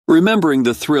Remembering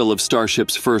the thrill of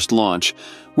Starship's first launch,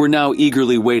 we're now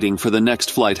eagerly waiting for the next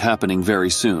flight happening very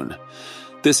soon.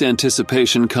 This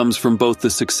anticipation comes from both the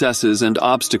successes and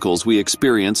obstacles we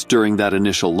experienced during that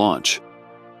initial launch.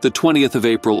 The 20th of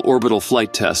April orbital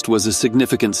flight test was a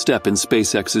significant step in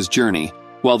SpaceX's journey.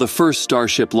 While the first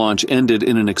Starship launch ended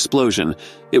in an explosion,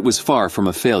 it was far from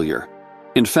a failure.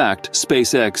 In fact,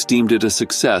 SpaceX deemed it a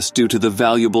success due to the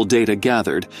valuable data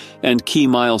gathered and key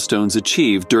milestones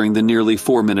achieved during the nearly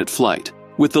 4-minute flight.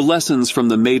 With the lessons from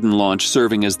the maiden launch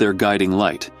serving as their guiding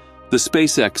light, the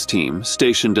SpaceX team,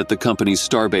 stationed at the company's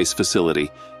Starbase facility,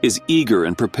 is eager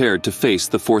and prepared to face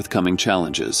the forthcoming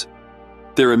challenges.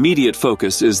 Their immediate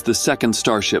focus is the second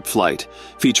Starship flight,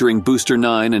 featuring Booster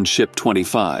 9 and Ship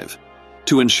 25.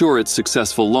 To ensure its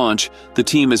successful launch, the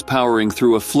team is powering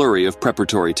through a flurry of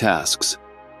preparatory tasks.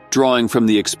 Drawing from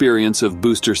the experience of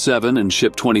Booster 7 and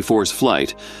Ship 24's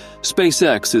flight,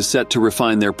 SpaceX is set to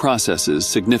refine their processes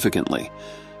significantly.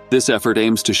 This effort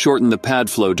aims to shorten the pad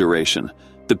flow duration,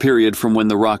 the period from when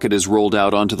the rocket is rolled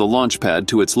out onto the launch pad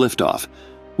to its liftoff,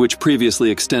 which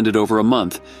previously extended over a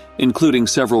month, including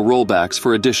several rollbacks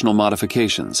for additional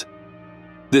modifications.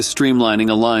 This streamlining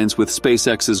aligns with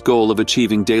SpaceX's goal of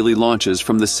achieving daily launches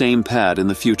from the same pad in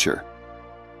the future.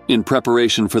 In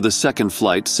preparation for the second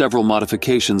flight, several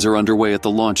modifications are underway at the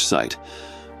launch site.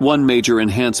 One major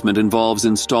enhancement involves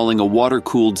installing a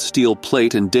water-cooled steel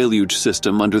plate and deluge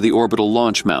system under the orbital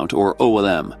launch mount, or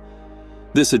OLM.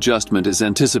 This adjustment is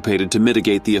anticipated to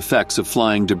mitigate the effects of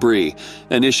flying debris,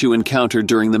 an issue encountered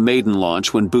during the maiden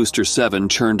launch when Booster 7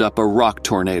 churned up a rock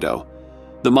tornado.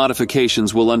 The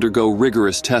modifications will undergo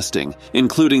rigorous testing,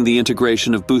 including the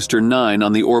integration of Booster 9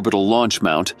 on the orbital launch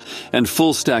mount and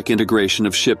full-stack integration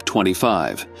of Ship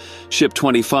 25. Ship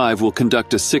 25 will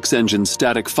conduct a 6-engine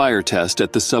static fire test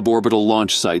at the suborbital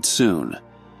launch site soon.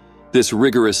 This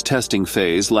rigorous testing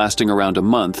phase, lasting around a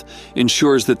month,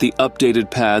 ensures that the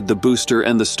updated pad, the booster,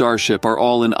 and the Starship are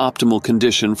all in optimal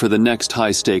condition for the next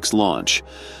high-stakes launch.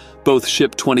 Both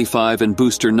Ship 25 and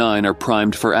Booster 9 are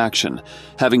primed for action,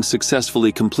 having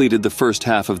successfully completed the first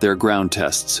half of their ground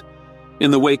tests.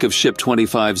 In the wake of Ship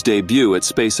 25's debut at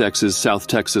SpaceX's South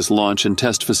Texas launch and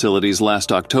test facilities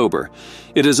last October,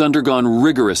 it has undergone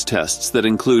rigorous tests that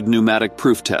include pneumatic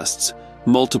proof tests,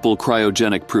 multiple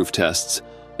cryogenic proof tests,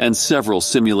 and several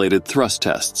simulated thrust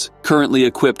tests. Currently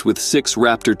equipped with 6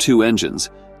 Raptor 2 engines,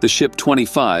 the Ship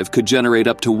 25 could generate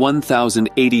up to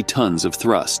 1,080 tons of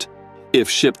thrust. If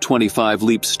Ship 25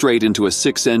 leaps straight into a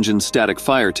 6-engine static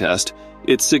fire test,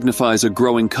 it signifies a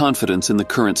growing confidence in the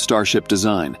current Starship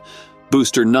design.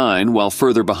 Booster 9, while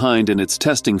further behind in its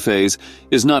testing phase,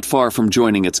 is not far from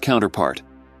joining its counterpart.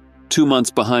 2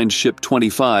 months behind Ship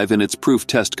 25 in its proof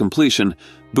test completion,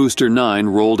 Booster 9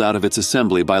 rolled out of its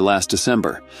assembly by last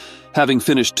December. Having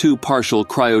finished 2 partial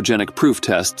cryogenic proof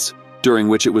tests, during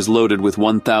which it was loaded with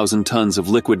 1,000 tons of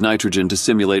liquid nitrogen to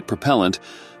simulate propellant,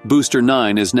 Booster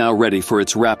 9 is now ready for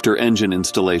its Raptor engine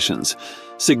installations.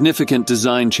 Significant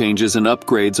design changes and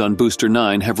upgrades on Booster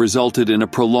 9 have resulted in a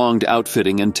prolonged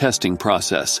outfitting and testing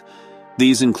process.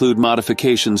 These include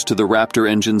modifications to the Raptor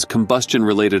engine's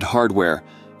combustion-related hardware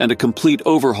and a complete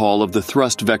overhaul of the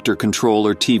thrust vector control,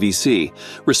 or TVC,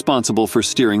 responsible for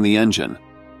steering the engine.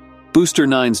 Booster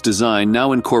 9's design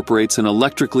now incorporates an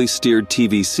electrically steered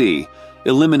TVC,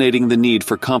 eliminating the need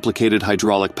for complicated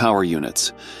hydraulic power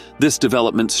units. This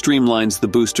development streamlines the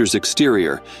booster's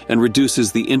exterior and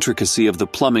reduces the intricacy of the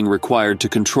plumbing required to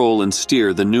control and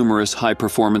steer the numerous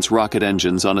high-performance rocket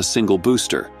engines on a single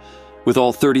booster. With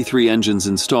all 33 engines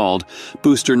installed,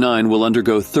 Booster 9 will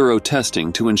undergo thorough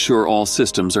testing to ensure all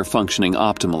systems are functioning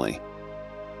optimally.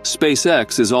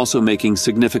 SpaceX is also making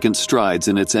significant strides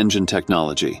in its engine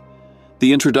technology.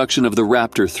 The introduction of the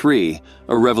Raptor 3,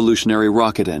 a revolutionary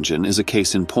rocket engine, is a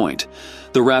case in point.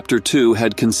 The Raptor 2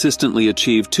 had consistently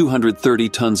achieved 230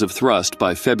 tons of thrust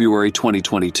by February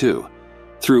 2022.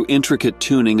 Through intricate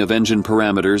tuning of engine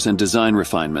parameters and design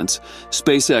refinements,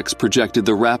 SpaceX projected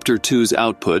the Raptor 2's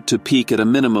output to peak at a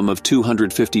minimum of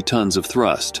 250 tons of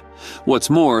thrust.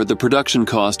 What's more, the production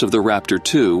cost of the Raptor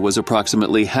 2 was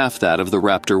approximately half that of the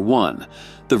Raptor 1,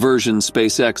 the version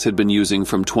SpaceX had been using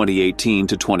from 2018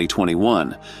 to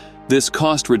 2021. This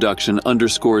cost reduction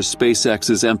underscores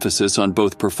SpaceX's emphasis on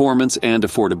both performance and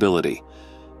affordability.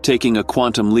 Taking a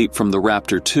quantum leap from the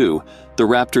Raptor 2, the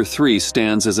Raptor 3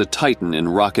 stands as a titan in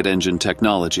rocket engine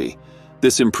technology.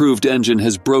 This improved engine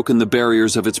has broken the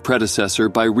barriers of its predecessor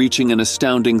by reaching an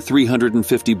astounding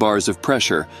 350 bars of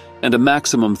pressure and a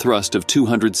maximum thrust of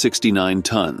 269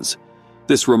 tons.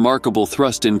 This remarkable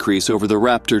thrust increase over the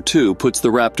Raptor 2 puts the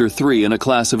Raptor 3 in a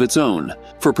class of its own.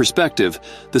 For perspective,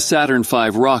 the Saturn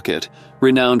V rocket,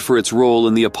 renowned for its role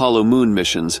in the Apollo moon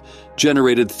missions,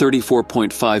 generated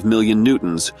 34.5 million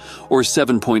newtons, or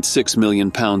 7.6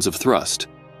 million pounds of thrust.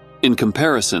 In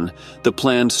comparison, the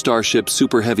planned Starship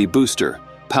Super Heavy Booster,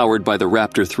 powered by the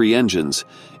Raptor 3 engines,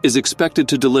 is expected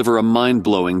to deliver a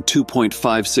mind-blowing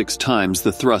 2.56 times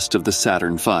the thrust of the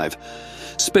Saturn V.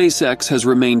 SpaceX has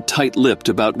remained tight-lipped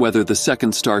about whether the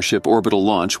second Starship orbital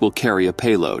launch will carry a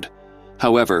payload.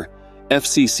 However,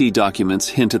 FCC documents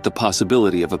hint at the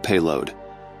possibility of a payload.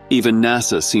 Even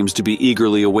NASA seems to be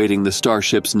eagerly awaiting the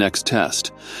Starship's next test.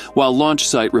 While launch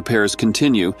site repairs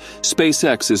continue,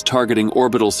 SpaceX is targeting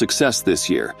orbital success this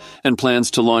year and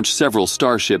plans to launch several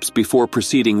Starships before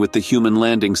proceeding with the Human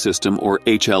Landing System or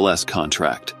HLS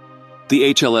contract.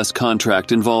 The HLS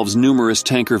contract involves numerous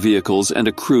tanker vehicles and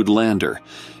a crewed lander.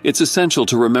 It's essential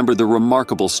to remember the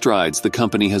remarkable strides the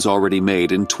company has already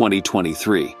made in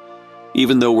 2023.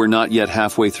 Even though we're not yet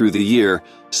halfway through the year,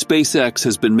 SpaceX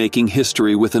has been making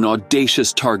history with an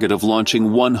audacious target of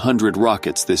launching 100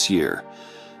 rockets this year.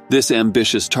 This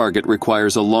ambitious target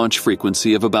requires a launch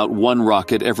frequency of about one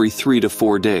rocket every 3 to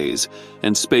 4 days,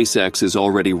 and SpaceX is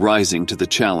already rising to the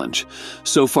challenge.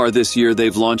 So far this year,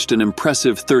 they've launched an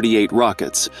impressive 38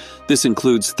 rockets. This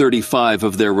includes 35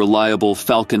 of their reliable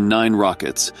Falcon 9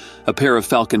 rockets, a pair of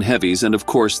Falcon Heavies, and of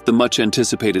course, the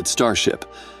much-anticipated Starship.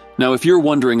 Now, if you're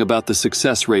wondering about the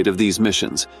success rate of these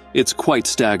missions, it's quite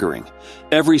staggering.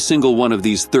 Every single one of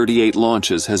these 38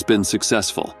 launches has been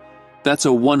successful. That's a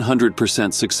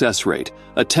 100% success rate,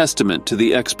 a testament to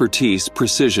the expertise,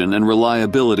 precision, and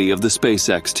reliability of the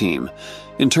SpaceX team.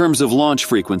 In terms of launch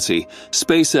frequency,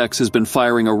 SpaceX has been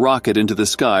firing a rocket into the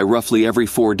sky roughly every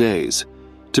 4 days.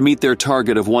 To meet their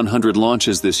target of 100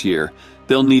 launches this year,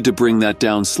 they'll need to bring that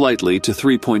down slightly to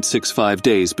 3.65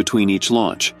 days between each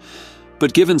launch.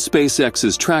 But given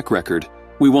SpaceX's track record,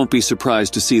 we won't be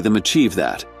surprised to see them achieve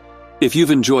that. If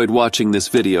you've enjoyed watching this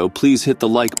video, please hit the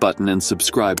like button and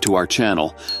subscribe to our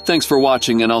channel. Thanks for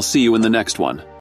watching, and I'll see you in the next one.